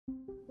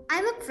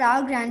I'm a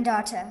proud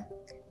granddaughter.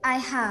 I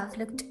have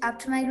looked up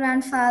to my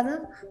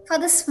grandfather for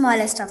the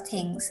smallest of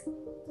things.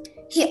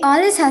 He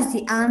always has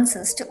the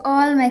answers to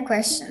all my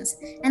questions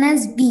and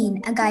has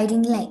been a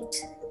guiding light.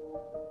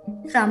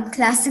 From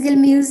classical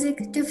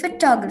music to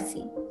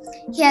photography,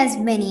 he has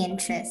many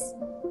interests.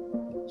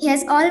 He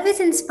has always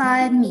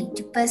inspired me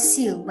to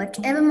pursue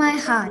whatever my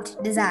heart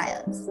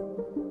desires.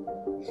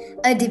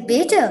 A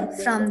debater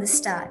from the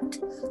start,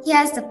 he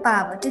has the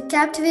power to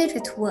captivate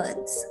with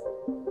words.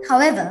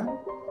 However,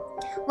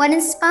 what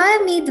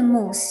inspired me the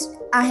most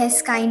are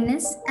his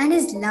kindness and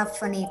his love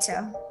for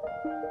nature.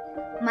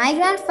 My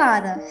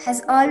grandfather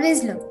has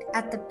always looked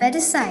at the better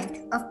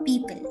side of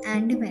people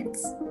and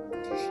events.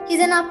 He's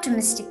an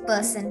optimistic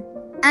person,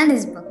 and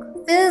his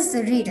book fills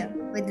the reader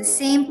with the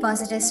same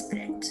positive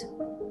spirit.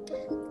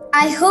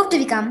 I hope to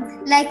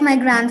become like my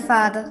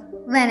grandfather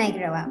when I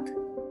grow up.